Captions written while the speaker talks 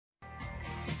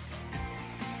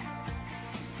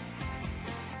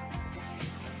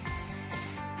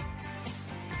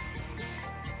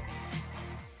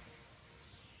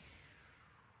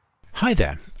Hi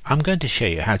there, I'm going to show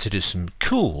you how to do some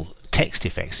cool text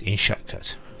effects in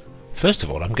Shotcut. First of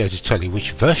all, I'm going to tell you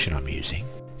which version I'm using.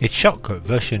 It's Shotcut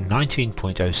version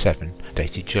 19.07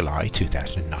 dated July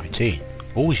 2019.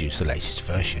 Always use the latest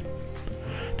version.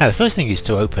 Now the first thing is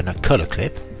to open a colour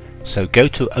clip. So go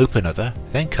to Open Other,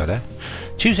 then Colour,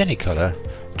 choose any colour,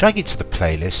 drag it to the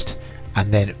playlist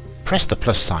and then press the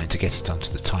plus sign to get it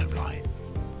onto the timeline.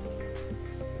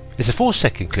 It's a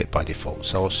 4-second clip by default,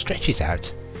 so I'll stretch it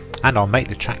out and I'll make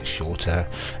the track shorter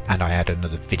and I add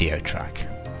another video track.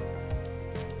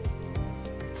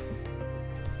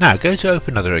 Now go to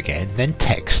Open Other again, then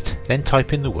Text, then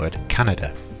type in the word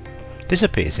Canada. This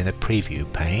appears in the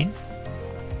preview pane.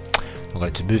 I'm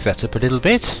going to move that up a little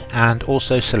bit and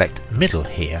also select Middle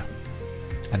here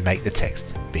and make the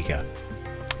text bigger.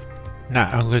 Now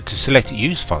I'm going to select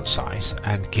Use Font Size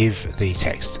and give the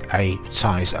text a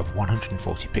size of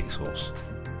 140 pixels.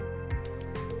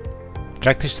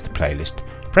 Drag this to the playlist,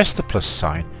 press the plus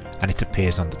sign and it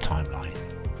appears on the timeline.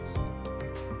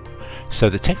 So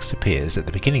the text appears at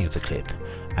the beginning of the clip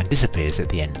and disappears at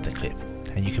the end of the clip,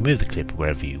 and you can move the clip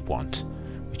wherever you want,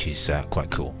 which is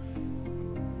quite cool.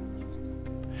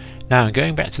 Now I'm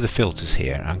going back to the filters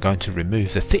here. I'm going to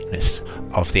remove the thickness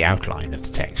of the outline of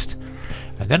the text,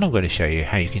 and then I'm going to show you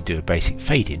how you can do a basic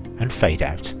fade in and fade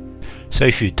out. So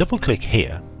if you double click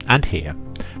here and here,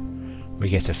 we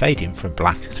get a fade in from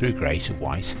black through grey to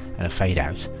white and a fade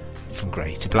out from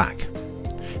grey to black.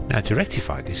 Now to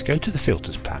rectify this, go to the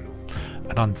filters panel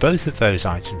and on both of those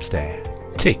items there,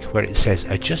 tick where it says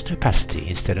adjust opacity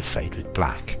instead of fade with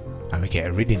black, and we get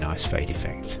a really nice fade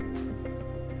effect.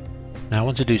 Now I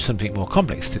want to do something more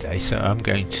complex today, so I'm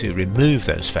going to remove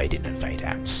those fade in and fade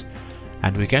outs,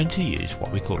 and we're going to use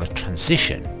what we call a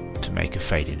transition to make a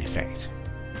fade in effect.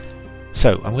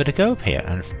 So I'm going to go up here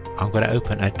and I'm going to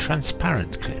open a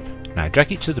transparent clip. Now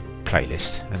drag it to the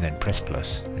playlist and then press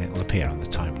plus and it will appear on the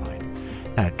timeline.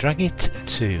 Now drag it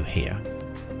to here.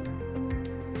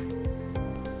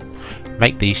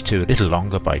 Make these two a little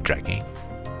longer by dragging.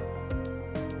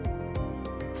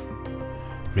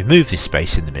 Remove this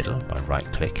space in the middle by right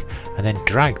click and then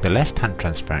drag the left hand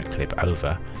transparent clip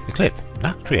over the clip.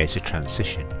 That creates a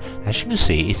transition. As you can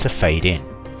see, it's a fade in.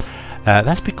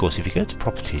 That's because if you go to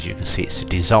properties you can see it's a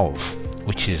dissolve,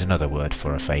 which is another word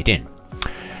for a fade in.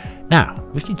 Now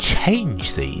we can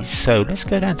change these, so let's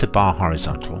go down to bar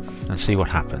horizontal and see what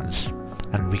happens,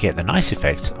 and we get the nice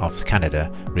effect of the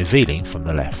Canada revealing from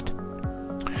the left.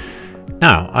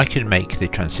 Now I can make the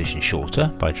transition shorter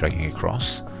by dragging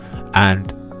across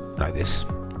and like this,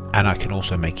 and I can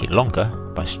also make it longer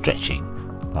by stretching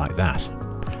like that.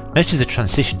 Notice the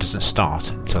transition doesn't start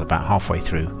until about halfway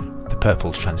through the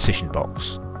purple transition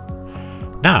box.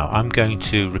 Now I'm going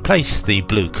to replace the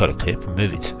blue colour clip and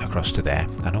move it across to there,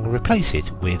 and I'm going to replace it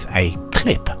with a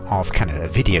clip of Canada, a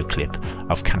video clip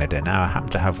of Canada. Now I happen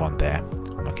to have one there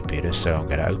on my computer, so I'm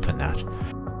going to open that,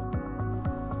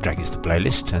 drag it to the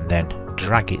playlist and then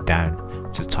drag it down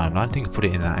to the timeline. I think I'll put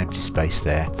it in that empty space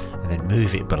there and then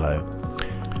move it below,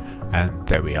 and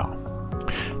there we are.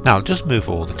 Now I'll just move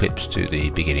all the clips to the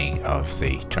beginning of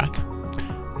the track.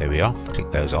 There we are,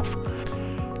 click those off.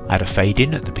 Add a fade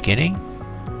in at the beginning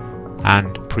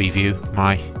and preview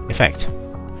my effect.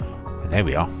 And there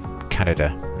we are, Canada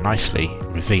nicely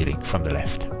revealing from the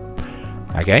left.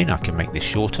 Again, I can make this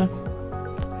shorter,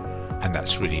 and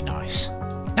that's really nice.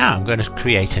 Now I'm going to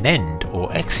create an end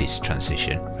or exit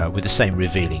transition with the same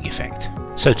revealing effect.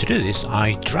 So to do this,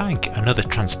 I drag another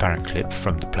transparent clip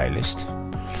from the playlist,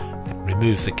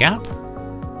 remove the gap,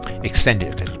 extend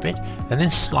it a little bit, and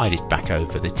then slide it back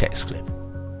over the text clip.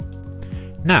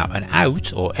 Now an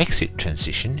out or exit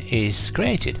transition is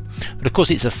created, but of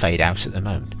course it's a fade out at the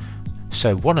moment.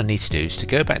 So what I need to do is to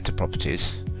go back to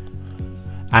properties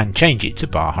and change it to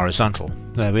bar horizontal.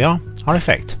 There we are, our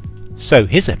effect. So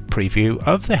here's a preview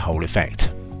of the whole effect.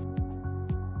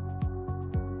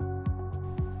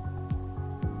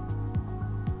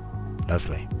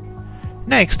 Lovely.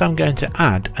 Next I'm going to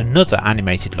add another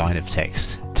animated line of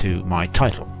text to my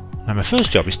title. Now my first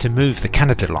job is to move the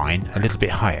Canada line a little bit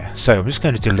higher, so I'm just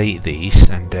going to delete these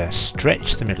and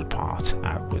stretch the middle part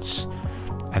outwards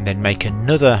and then make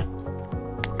another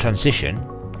transition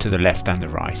to the left and the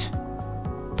right.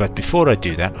 But before I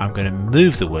do that, I'm going to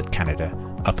move the word Canada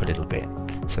up a little bit.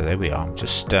 So there we are, I'm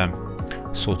just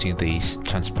sorting these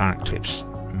transparent clips,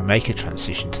 make a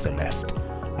transition to the left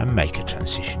and make a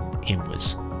transition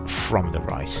inwards from the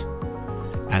right.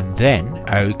 And then,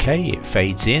 okay, it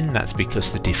fades in. That's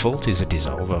because the default is a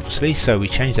dissolve, obviously, so we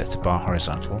change that to bar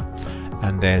horizontal,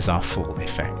 and there's our full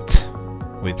effect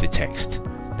with the text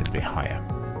a little bit higher.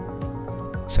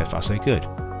 So far so good.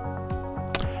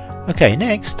 Okay,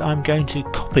 next I'm going to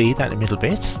copy that middle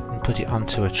bit and put it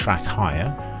onto a track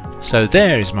higher. So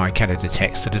there is my Canada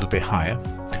text a little bit higher.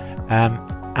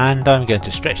 And I'm going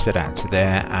to stretch that out to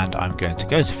there, and I'm going to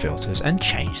go to filters and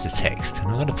change the text, and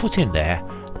I'm going to put in there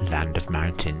Land of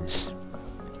Mountains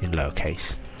in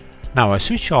lowercase. Now I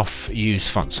switch off use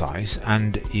font size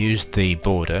and use the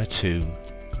border to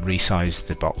resize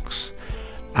the box,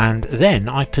 and then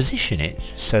I position it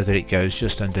so that it goes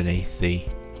just underneath the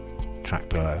track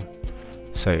below,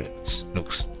 so it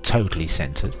looks totally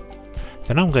centered.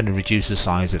 Then I'm going to reduce the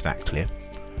size of that clip,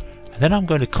 and then I'm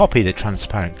going to copy the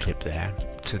transparent clip there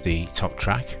to the top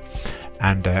track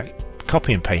and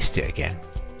copy and paste it again.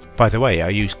 By the way, I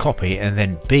use copy and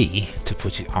then B to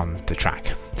put it on the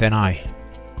track. Then I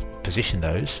position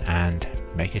those and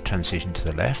make a transition to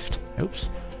the left. Oops,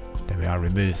 there we are,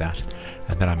 remove that.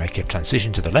 And then I make a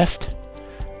transition to the left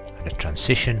and a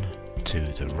transition to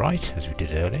the right as we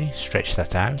did earlier. Stretch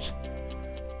that out.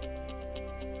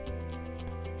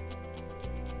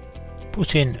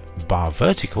 Put in bar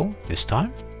vertical this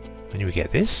time, and you will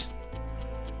get this.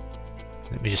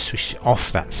 Let me just switch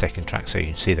off that second track so you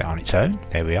can see that on its own.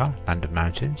 There we are, Land of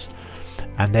Mountains.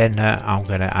 And then I'm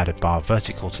going to add a bar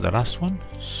vertical to the last one.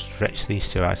 Stretch these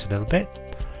two out a little bit,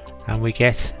 and we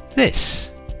get this.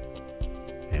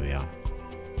 There we are.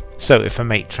 So if I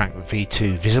make track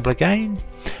V2 visible again,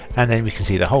 and then we can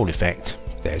see the whole effect.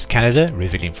 There's Canada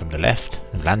revealing from the left,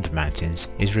 and Land of Mountains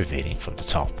is revealing from the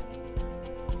top.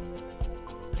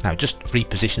 Now just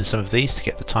reposition some of these to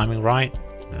get the timing right.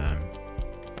 I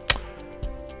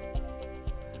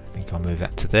think I'll move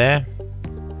that to there,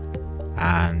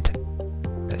 and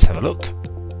let's have a look.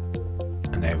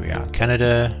 And there we are,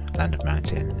 Canada, Land of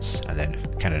Mountains, and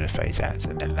then Canada fades out,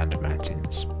 and then Land of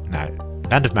Mountains. Now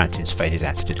Land of Mountains faded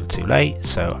out a little too late,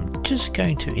 so I'm just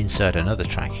going to insert another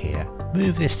track here,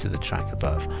 move this to the track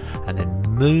above, and then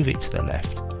move it to the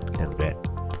left a little bit,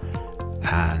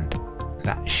 and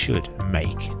that should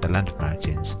make the Land of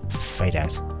Mountains fade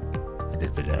out a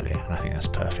little bit earlier, and I think that's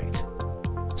perfect.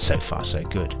 So far so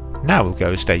good. Now we'll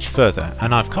go a stage further,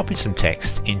 and I've copied some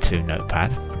text into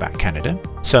Notepad about Canada,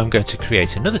 so I'm going to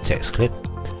create another text clip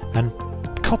and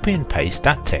copy and paste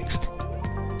that text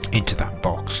into that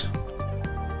box.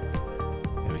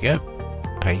 There we go,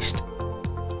 paste,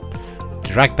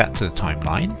 drag that to the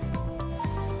timeline,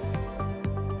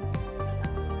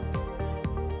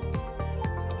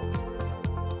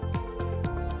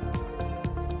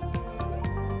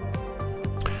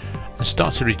 and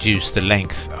start to reduce the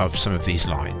length of some of these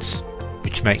lines,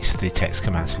 which makes the text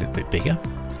come out a little bit bigger,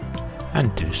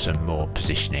 and do some more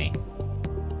positioning.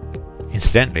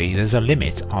 Incidentally, there's a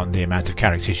limit on the amount of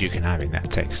characters you can have in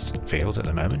that text field at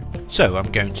the moment, so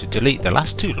I'm going to delete the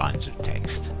last two lines of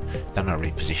text. Then I'll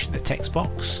reposition the text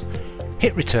box,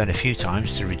 hit return a few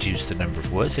times to reduce the number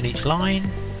of words in each line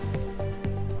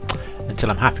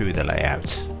until I'm happy with the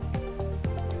layout.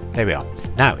 There we are.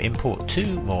 Now import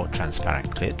two more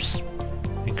transparent clips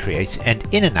and create an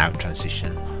in and out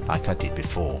transition like I did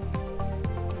before.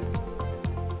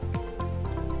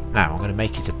 Now I'm going to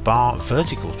make it a bar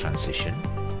vertical transition,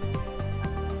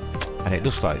 and it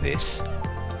looks like this.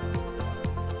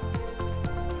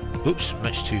 Oops,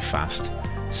 much too fast.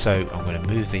 So I'm going to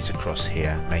move these across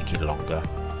here, make it longer.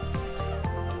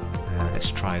 Let's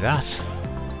try that.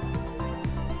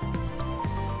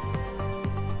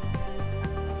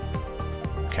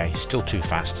 Okay, still too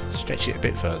fast. Stretch it a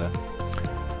bit further.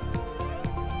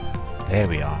 There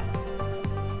we are.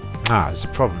 There's a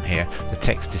problem here. The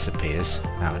text disappears.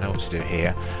 Now I know what to do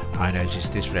here. I notice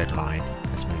this red line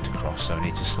has moved across, so I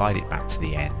need to slide it back to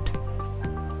the end.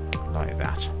 Like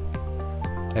that.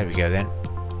 There we go then.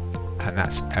 And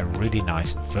that's a really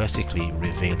nice vertically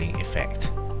revealing effect.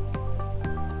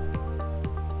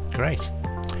 Great.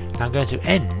 Now I'm going to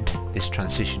end this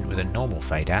transition with a normal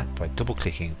fade out by double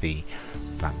clicking the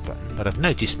blank button, but I've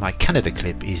noticed my Canada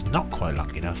clip is not quite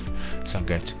long enough, so I'm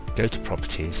going to go to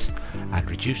properties and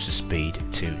reduce the speed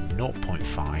to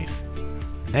 0.5.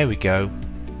 There we go.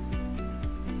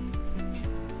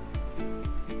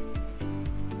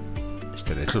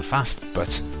 Still a little fast,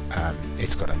 but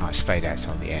it's got a nice fade out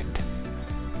on the end,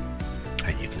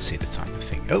 and you can see the type of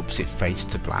thing. Oops, it fades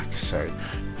to black, so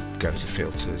go to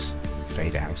filters,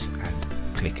 fade out,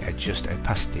 and click adjust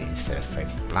opacity instead of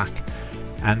fading to black,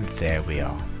 and there we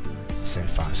are. So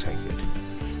far so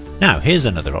good. Now here's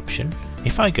another option.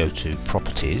 If I go to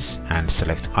properties and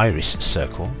select iris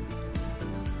circle,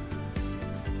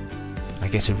 I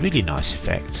get a really nice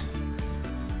effect.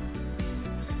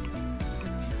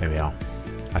 There we are.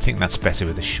 I think that's better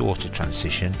with a shorter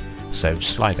transition, so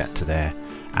slide that to there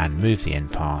and move the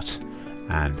end part,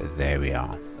 and there we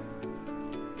are.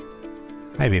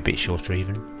 maybe a bit shorter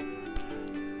even.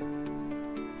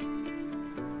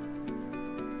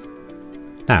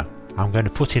 Now I'm going to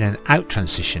put in an out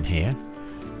transition here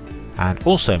and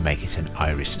also make it an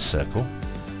iris circle,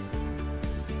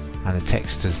 and the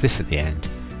text does this at the end,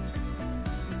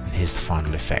 and here's the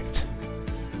final effect.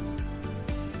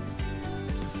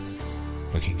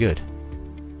 Looking good.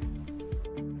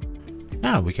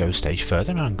 Now we go a stage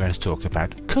further and I'm going to talk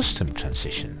about custom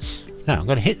transitions. Now I'm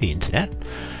going to hit the internet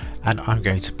and I'm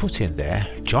going to put in there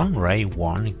John Ray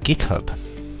 1 GitHub.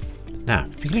 Now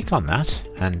if you click on that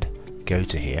and go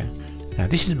to here, now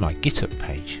this is my GitHub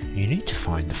page. You need to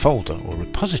find the folder or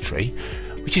repository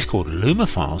which is called Luma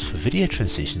files for video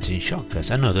transitions in Shotcut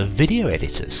and other video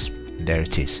editors. And there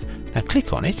it is. Now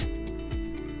click on it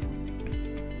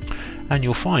and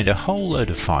you'll find a whole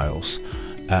load of files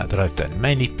that I've done,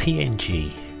 mainly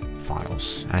PNG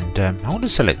files, and I want to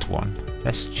select one.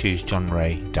 Let's choose John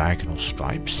Ray diagonal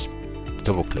stripes,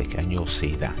 double click and you'll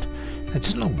see that. It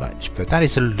doesn't look much, but that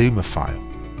is a Luma file.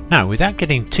 Now without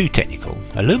getting too technical,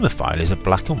 a Luma file is a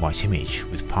black and white image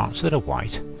with parts that are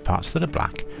white, parts that are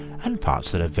black and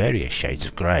parts that are various shades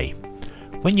of grey.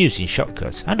 When using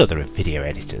Shotcut and other video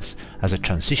editors as a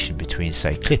transition between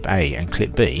say clip A and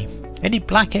clip B, any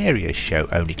black areas show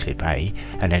only clip A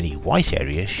and any white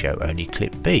areas show only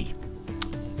clip B.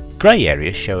 Grey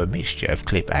areas show a mixture of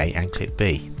clip A and clip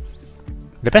B.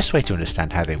 The best way to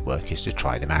understand how they work is to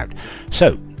try them out.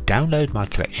 So download my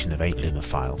collection of 8 Luma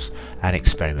files and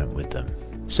experiment with them.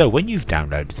 So when you've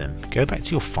downloaded them, go back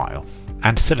to your file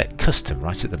and select custom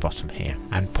right at the bottom here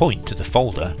and point to the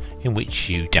folder in which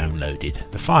you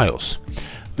downloaded the files.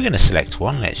 We're going to select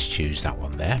one, let's choose that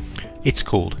one there. It's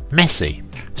called Messy,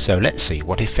 so let's see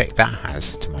what effect that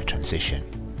has to my transition.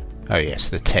 Oh yes,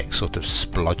 the text sort of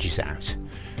splodges out.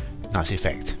 Nice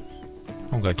effect.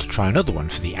 I'm going to try another one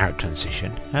for the out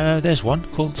transition. There's one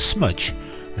called Smudge.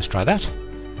 Let's try that.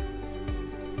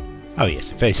 Oh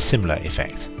yes, a very similar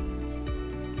effect.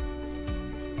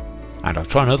 And I'll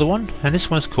try another one, and this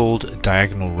one's called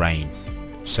Diagonal Rain.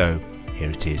 So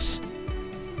here it is.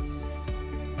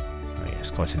 Oh yes,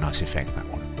 quite a nice effect, that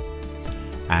one.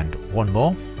 And one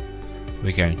more,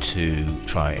 we're going to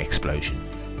try Explosion.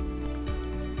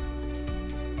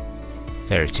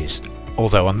 There it is.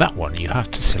 Although on that one you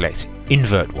have to select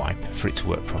invert wipe for it to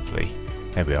work properly.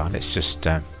 There we are, let's just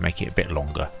make it a bit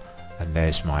longer. And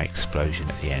there's my explosion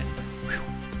at the end.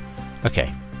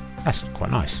 Okay, that's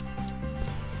quite nice.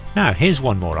 Now here's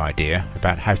one more idea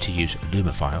about how to use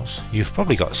Luma files. You've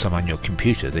probably got some on your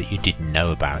computer that you didn't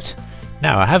know about.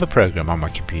 Now I have a program on my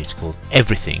computer called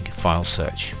Everything File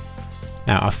Search.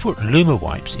 Now I've put Luma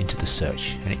wipes into the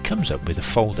search and it comes up with a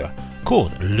folder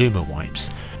called Luma wipes,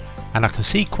 and I can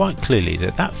see quite clearly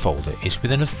that that folder is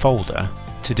within a folder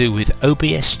to do with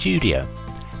OBS Studio.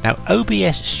 Now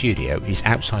OBS Studio is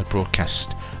outside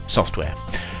broadcast software,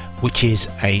 which is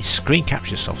a screen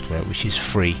capture software which is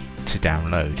free to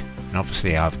download, and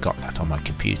obviously I've got that on my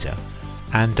computer,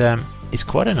 and it's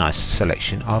quite a nice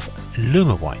selection of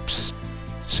Luma wipes.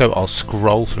 So I'll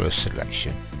scroll through a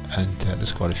selection and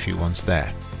there's quite a few ones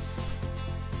there.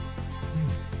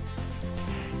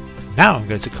 Now I'm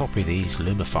going to copy these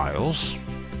Luma files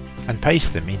and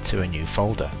paste them into a new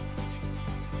folder.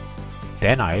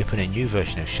 Then I open a new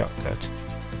version of Shotcut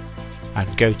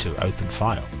and go to Open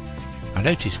File. I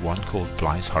notice one called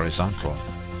Blinds Horizontal.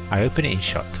 I open it in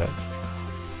Shotcut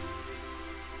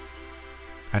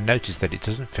and notice that it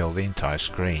doesn't fill the entire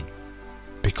screen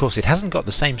because it hasn't got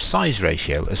the same size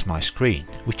ratio as my screen,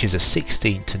 which is a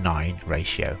 16:9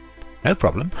 ratio. No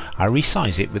problem, I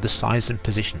resize it with the size and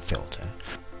position filter,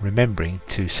 remembering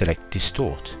to select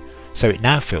Distort, so it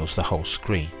now fills the whole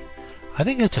screen. I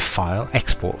then go to File,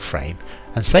 Export Frame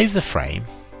and save the frame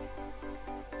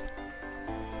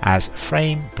as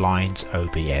Frame Blinds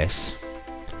OBS.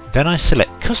 Then I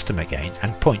select Custom again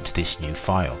and point to this new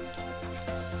file.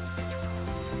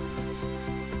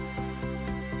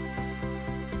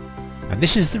 And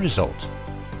this is the result.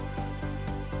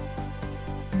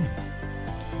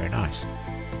 Very nice.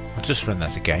 I'll just run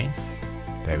that again.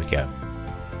 There we go.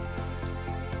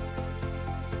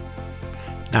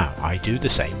 Now I do the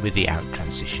same with the out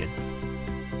transition.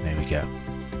 There we go.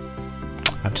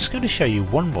 I'm just going to show you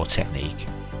one more technique.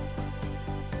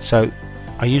 So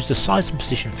I use the size and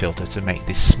position filter to make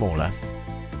this smaller,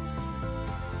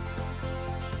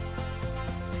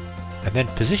 and then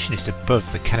position it above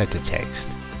the Canada text.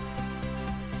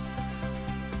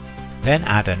 Then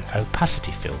add an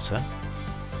opacity filter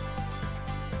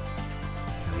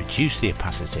and reduce the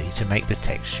opacity to make the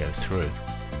text show through.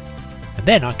 And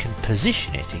then I can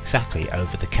position it exactly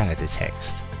over the Canada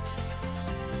text.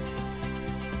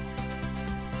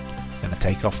 Then I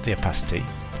take off the opacity,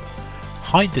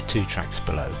 hide the two tracks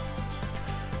below,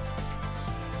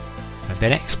 and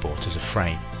then export as a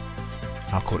frame.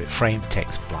 I'll call it Frame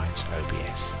Text Blinds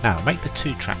OBS. Now make the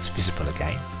two tracks visible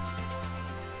again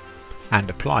and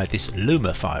apply this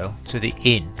Luma file to the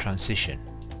in transition.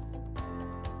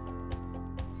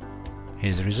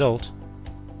 Here's the result,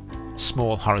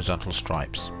 small horizontal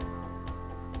stripes.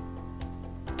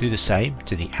 Do the same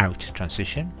to the out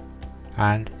transition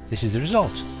and this is the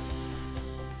result.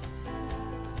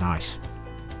 Nice.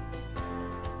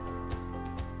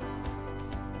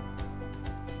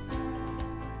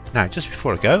 Now just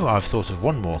before I go, I've thought of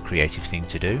one more creative thing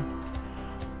to do.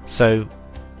 So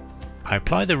I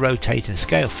apply the rotate and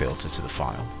scale filter to the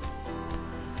file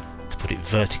to put it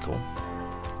vertical,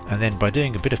 and then by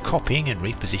doing a bit of copying and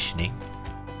repositioning,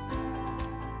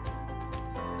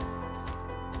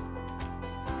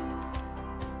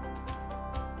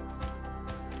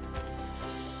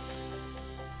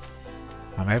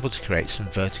 I'm able to create some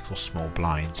vertical small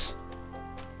blinds,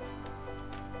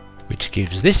 which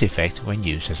gives this effect when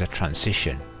used as a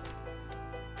transition.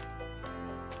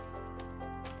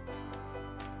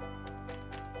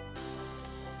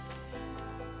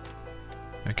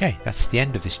 Okay, that's the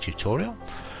end of this tutorial.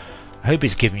 I hope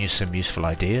it's given you some useful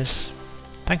ideas.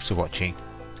 Thanks for watching.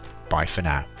 Bye for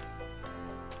now.